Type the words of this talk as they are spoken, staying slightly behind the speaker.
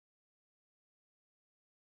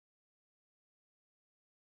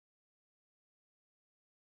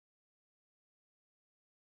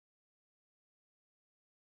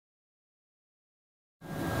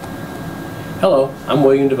Hello, I'm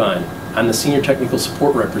William Devine. I'm the Senior Technical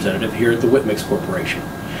Support Representative here at the Whitmix Corporation.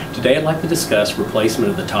 Today I'd like to discuss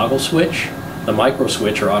replacement of the toggle switch, the micro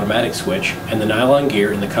switch or automatic switch, and the nylon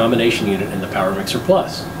gear in the combination unit in the Power Mixer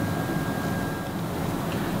Plus.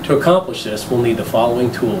 To accomplish this, we'll need the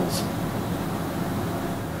following tools: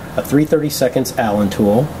 a 3/32 Allen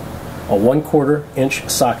tool, a 1/4 inch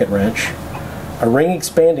socket wrench, a ring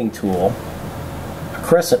expanding tool, a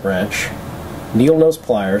crescent wrench, needle nose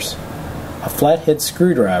pliers, a flathead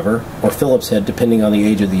screwdriver, or Phillips head depending on the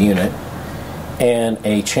age of the unit, and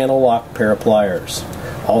a channel lock pair of pliers.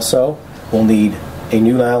 Also, we'll need a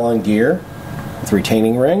new nylon gear with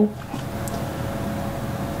retaining ring,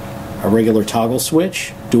 a regular toggle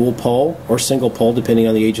switch, dual pole or single pole depending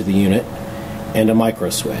on the age of the unit, and a micro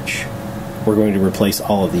switch. We're going to replace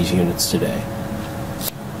all of these units today.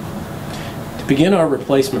 To begin our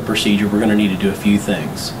replacement procedure, we're going to need to do a few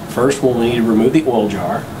things. First, we'll need to remove the oil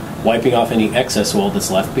jar, wiping off any excess oil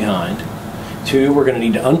that's left behind. 2, we're going to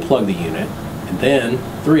need to unplug the unit. And then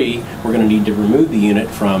 3, we're going to need to remove the unit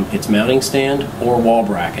from its mounting stand or wall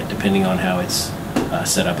bracket, depending on how it's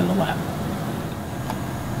set up in the lab.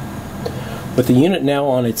 With the unit now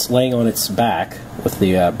laying on its back with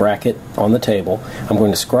the bracket on the table, I'm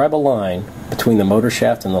going to scribe a line between the motor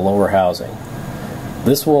shaft and the lower housing.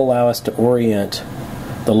 This will allow us to orient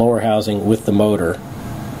the lower housing with the motor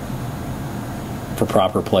for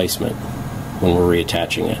proper placement when we're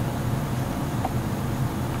reattaching it.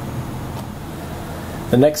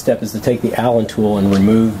 The next step is to take the Allen tool and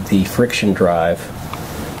remove the friction drive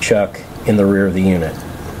chuck in the rear of the unit.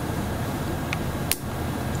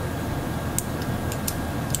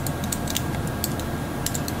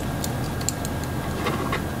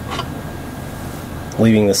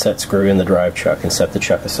 Leaving the set screw in the drive chuck, and set the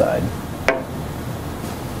chuck aside.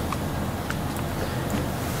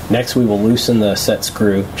 Next, we will loosen the set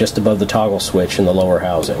screw just above the toggle switch in the lower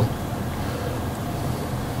housing.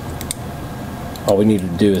 All we need to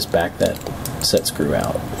do is back that set screw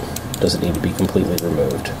out. Doesn't need to be completely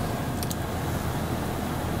removed.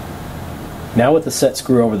 Now with the set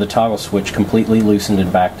screw over the toggle switch completely loosened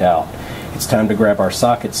and backed out, it's time to grab our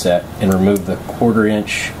socket set and remove the 1/4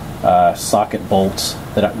 inch socket bolts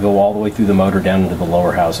that go all the way through the motor down into the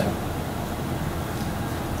lower housing.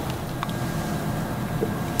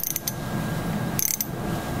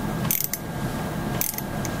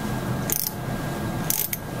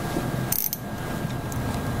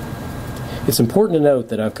 It's important to note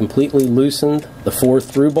that I've completely loosened the 4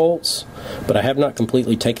 through bolts, but I have not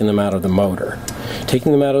completely taken them out of the motor.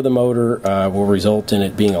 Taking them out of the motor will result in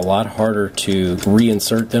it being a lot harder to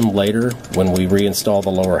reinsert them later when we reinstall the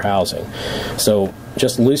lower housing. So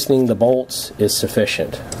just loosening the bolts is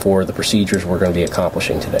sufficient for the procedures we're going to be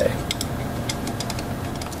accomplishing today.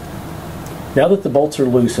 Now that the bolts are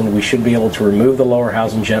loosened, we should be able to remove the lower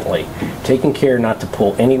housing gently, taking care not to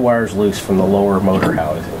pull any wires loose from the lower motor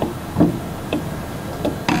housing.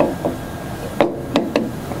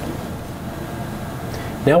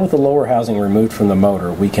 Now with the lower housing removed from the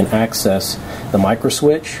motor, we can access the micro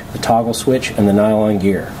switch, the toggle switch, and the nylon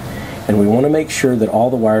gear. And we want to make sure that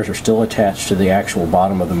all the wires are still attached to the actual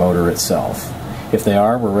bottom of the motor itself. If they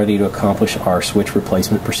are, we're ready to accomplish our switch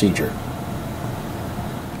replacement procedure.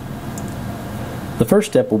 The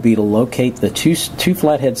first step will be to locate the two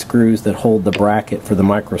flathead screws that hold the bracket for the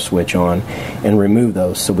micro switch on and remove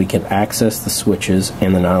those so we can access the switches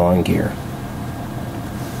and the nylon gear.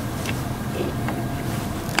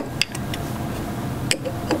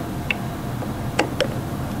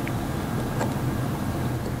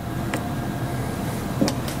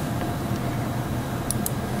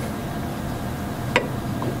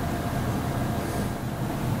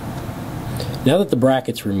 Now that the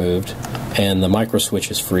bracket's removed and the micro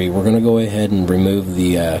switch is free, we're going to go ahead and remove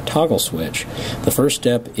the toggle switch. The first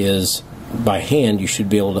step is, by hand, you should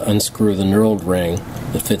be able to unscrew the knurled ring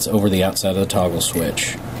that fits over the outside of the toggle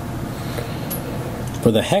switch.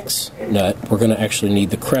 For the hex nut, we're going to actually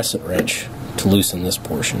need the crescent wrench to loosen this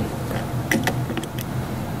portion.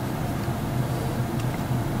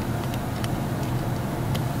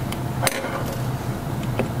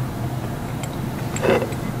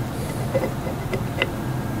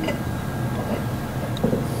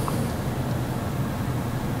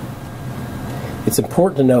 It's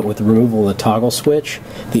important to note with the removal of the toggle switch,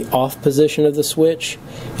 the off position of the switch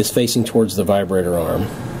is facing towards the vibrator arm.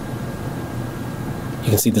 You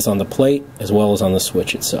can see this on the plate as well as on the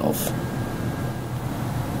switch itself.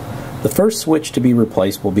 The first switch to be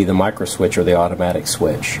replaced will be the micro switch or the automatic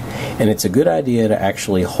switch, and it's a good idea to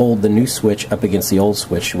actually hold the new switch up against the old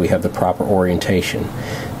switch so we have the proper orientation.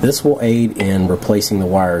 This will aid in replacing the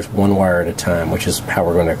wires one wire at a time, which is how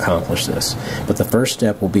we're going to accomplish this. But the first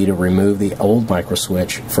step will be to remove the old micro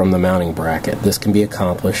switch from the mounting bracket. This can be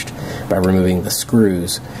accomplished by removing the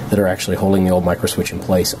screws that are actually holding the old micro switch in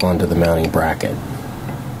place onto the mounting bracket.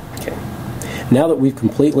 Now that we've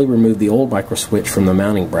completely removed the old micro switch from the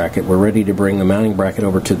mounting bracket, we're ready to bring the mounting bracket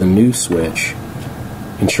over to the new switch,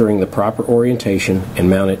 ensuring the proper orientation, and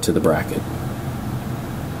mount it to the bracket.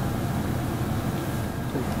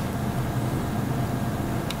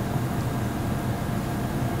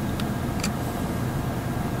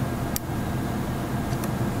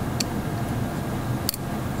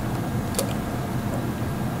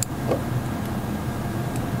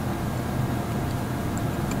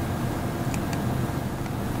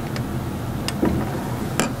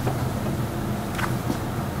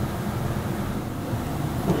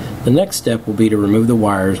 The next step will be to remove the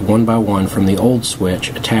wires one by one from the old switch,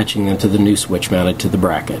 attaching them to the new switch mounted to the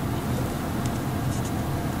bracket.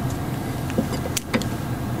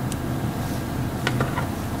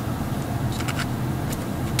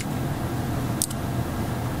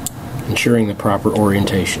 Ensuring the proper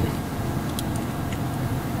orientation.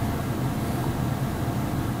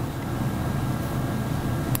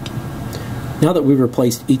 Now that we've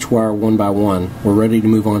replaced each wire one by one, we're ready to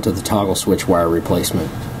move on to the toggle switch wire replacement.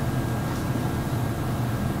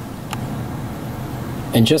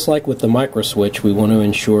 And just like with the micro switch, we want to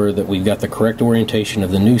ensure that we've got the correct orientation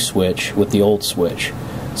of the new switch with the old switch,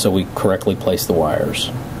 so we correctly place the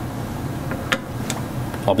wires.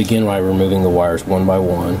 I'll begin by removing the wires one by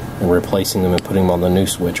one and replacing them and putting them on the new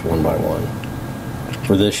switch one by one.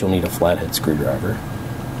 For this, you'll need a flathead screwdriver.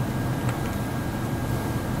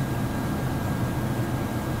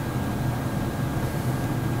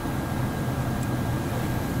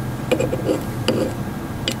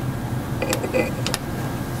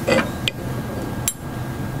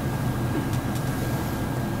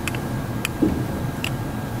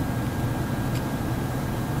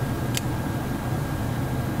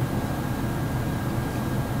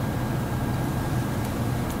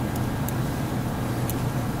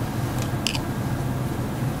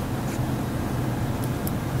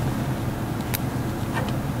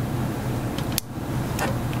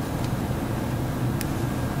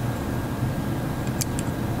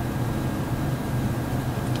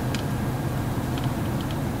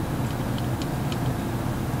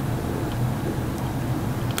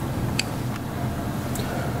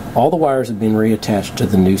 All the wires have been reattached to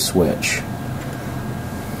the new switch.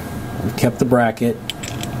 We've kept the bracket,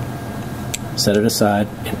 set it aside,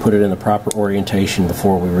 and put it in the proper orientation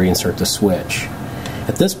before we reinsert the switch.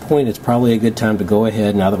 At this point, it's probably a good time to go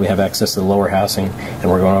ahead, now that we have access to the lower housing,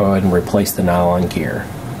 and we're going to go ahead and replace the nylon gear.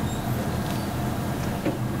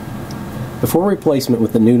 Before replacement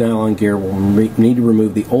with the new nylon gear, we'll need to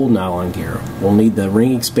remove the old nylon gear. We'll need the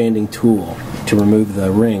ring expanding tool to remove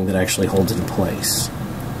the ring that actually holds it in place.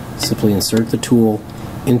 Simply insert the tool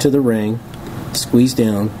into the ring, squeeze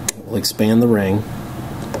down, it will expand the ring,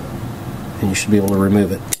 and you should be able to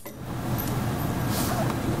remove it.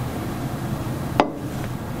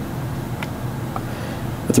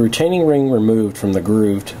 With the retaining ring removed from the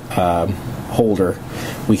grooved holder,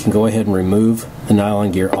 we can go ahead and remove the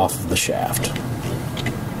nylon gear off of the shaft.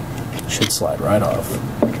 It should slide right off.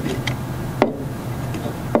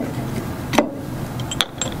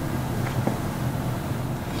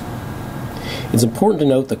 It's important to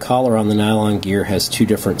note the collar on the nylon gear has two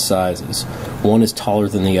different sizes. One is taller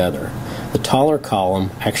than the other. The taller column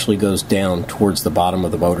actually goes down towards the bottom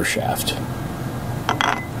of the motor shaft.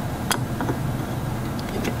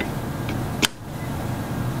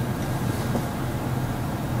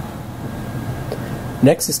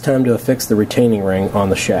 Next, it's time to affix the retaining ring on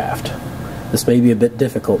the shaft. This may be a bit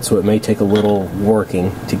difficult, so it may take a little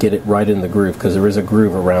working to get it right in the groove, because there is a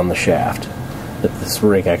groove around the shaft that this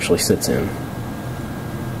ring actually sits in.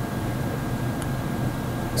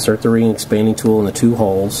 Insert the ring expanding tool in the two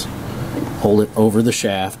holes, hold it over the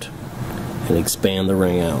shaft, and expand the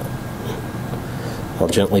ring out while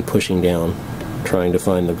gently pushing down, trying to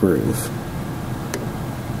find the groove.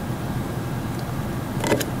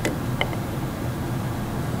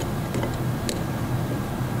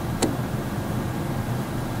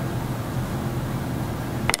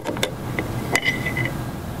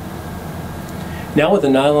 Now with the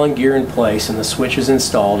nylon gear in place and the switches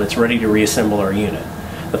installed, it's ready to reassemble our unit.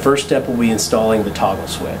 The first step will be installing the toggle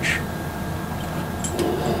switch.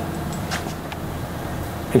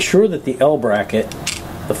 Ensure that the L bracket,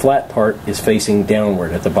 the flat part is facing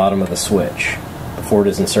downward at the bottom of the switch before it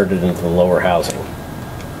is inserted into the lower housing.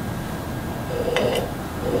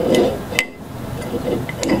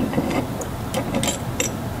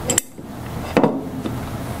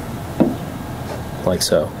 Like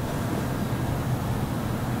so.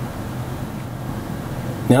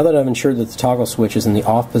 Now that I've ensured that the toggle switch is in the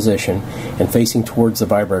off position and facing towards the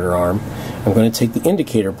vibrator arm, I'm going to take the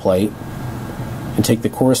indicator plate and take the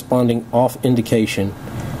corresponding off indication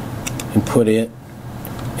and put it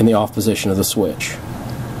in the off position of the switch.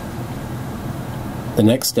 The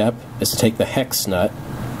next step is to take the hex nut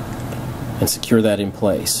and secure that in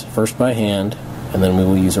place, first by hand, and then we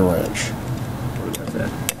will use a wrench.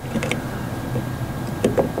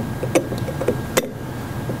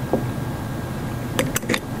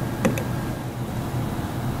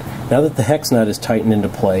 Now that the hex nut is tightened into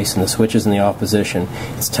place and the switch is in the off position,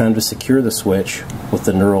 it's time to secure the switch with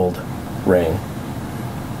the knurled ring.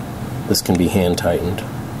 This can be hand tightened.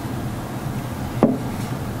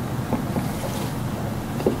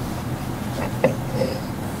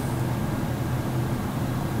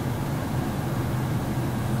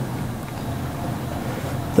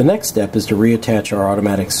 The next step is to reattach our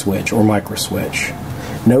automatic switch or micro switch.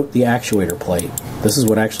 Note the actuator plate. This is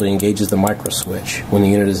what actually engages the micro switch when the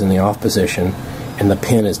unit is in the off position and the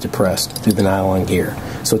pin is depressed through the nylon gear.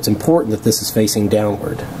 So it's important that this is facing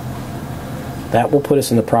downward. That will put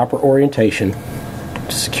us in the proper orientation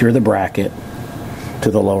to secure the bracket to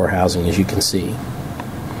the lower housing, as you can see.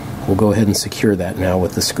 We'll go ahead and secure that now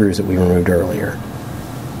with the screws that we removed earlier.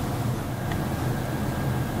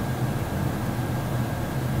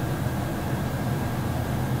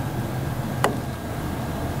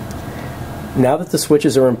 Now that the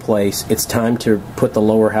switches are in place, it's time to put the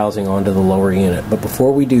lower housing onto the lower unit. But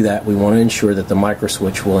before we do that, we want to ensure that the micro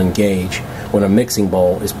switch will engage when a mixing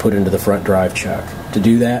bowl is put into the front drive chuck. To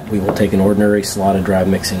do that, we will take an ordinary slotted drive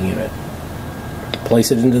mixing unit,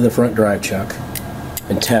 place it into the front drive chuck,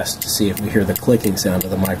 and test to see if we hear the clicking sound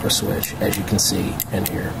of the micro switch, as you can see and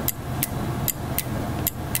hear.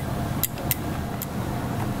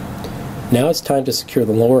 Now it's time to secure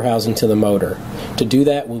the lower housing to the motor. To do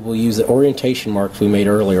that, we will use the orientation marks we made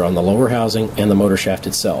earlier on the lower housing and the motor shaft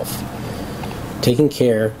itself. Taking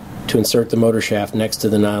care to insert the motor shaft next to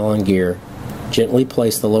the nylon gear, gently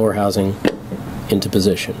place the lower housing into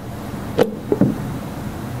position.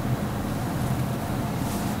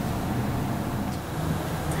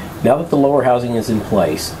 Now that the lower housing is in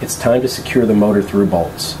place, it's time to secure the motor through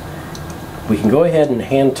bolts. We can go ahead and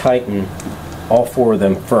hand tighten all four of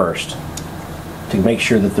them first to make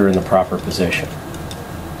sure that they're in the proper position,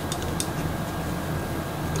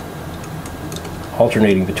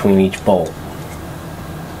 alternating between each bolt.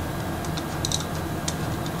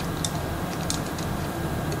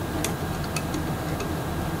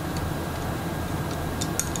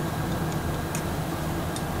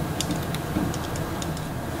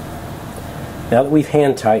 Now that we've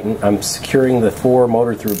hand tightened, I'm securing the four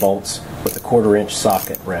motor through bolts with a 1/4 inch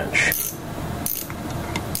socket wrench.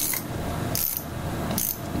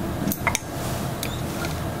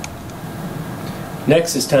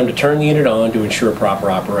 Next, it's time to turn the unit on to ensure proper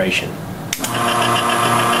operation.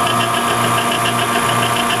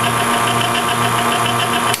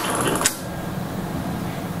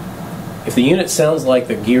 If the unit sounds like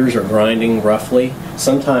the gears are grinding roughly,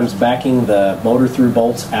 sometimes backing the motor through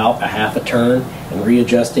bolts out a half a turn and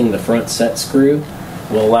readjusting the front set screw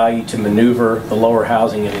will allow you to maneuver the lower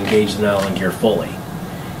housing and engage the nylon gear fully.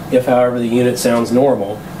 If, however, the unit sounds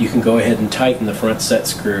normal, you can go ahead and tighten the front set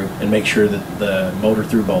screw and make sure that the motor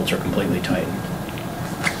through bolts are completely tightened.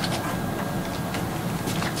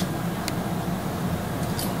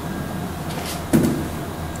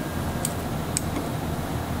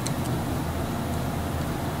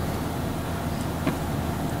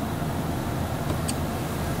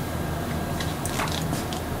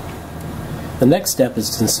 The next step is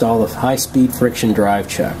to install a high-speed friction drive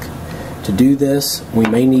chuck. To do this, we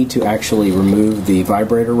may need to actually remove the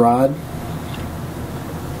vibrator rod.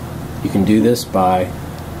 You can do this by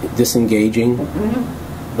disengaging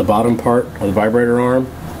the bottom part of the vibrator arm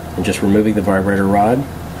and just removing the vibrator rod.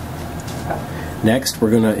 Next,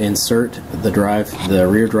 we're going to insert the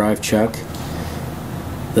rear drive chuck.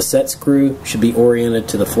 The set screw should be oriented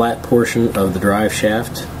to the flat portion of the drive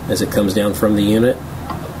shaft as it comes down from the unit.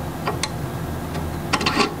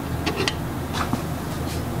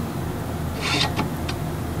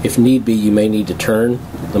 If need be, you may need to turn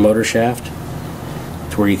the motor shaft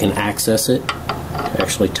to where you can access it,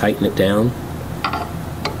 actually tighten it down.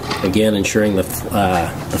 Again, ensuring the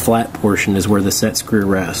flat portion is where the set screw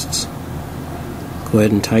rests. Go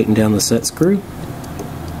ahead and tighten down the set screw.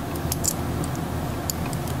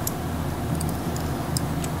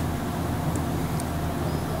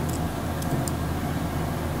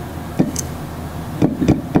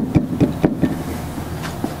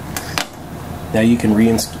 Now you can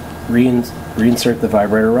reinsert the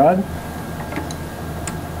vibrator rod,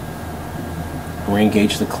 and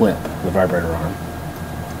re-engage the clip, the vibrator arm.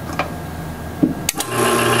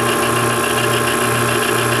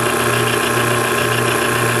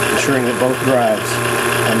 Ensuring that both drives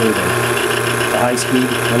are moving, the high speed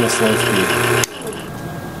and the slow speed.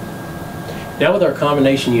 Now with our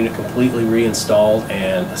combination unit completely reinstalled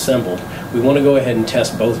and assembled, we want to go ahead and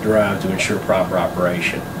test both drives to ensure proper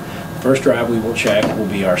operation. The first drive we will check will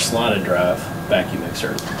be our slotted drive vacuum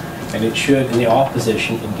mixer, and it should, in the off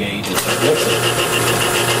position, engage and start mixing.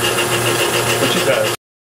 Which it does.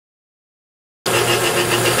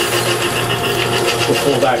 With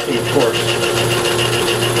full vacuum, of course.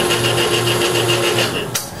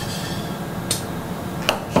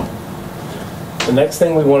 The next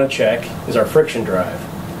thing we want to check is our friction drive.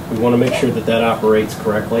 We want to make sure that that operates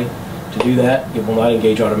correctly. To do that, it will not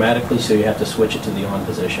engage automatically, so you have to switch it to the on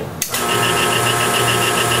position.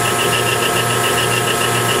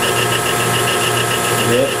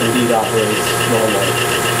 It indeed operates normally.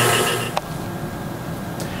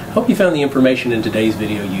 Hope you found the information in today's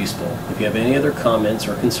video useful. If you have any other comments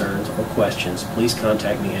or concerns or questions, please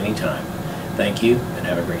contact me anytime. Thank you, and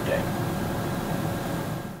have a great day.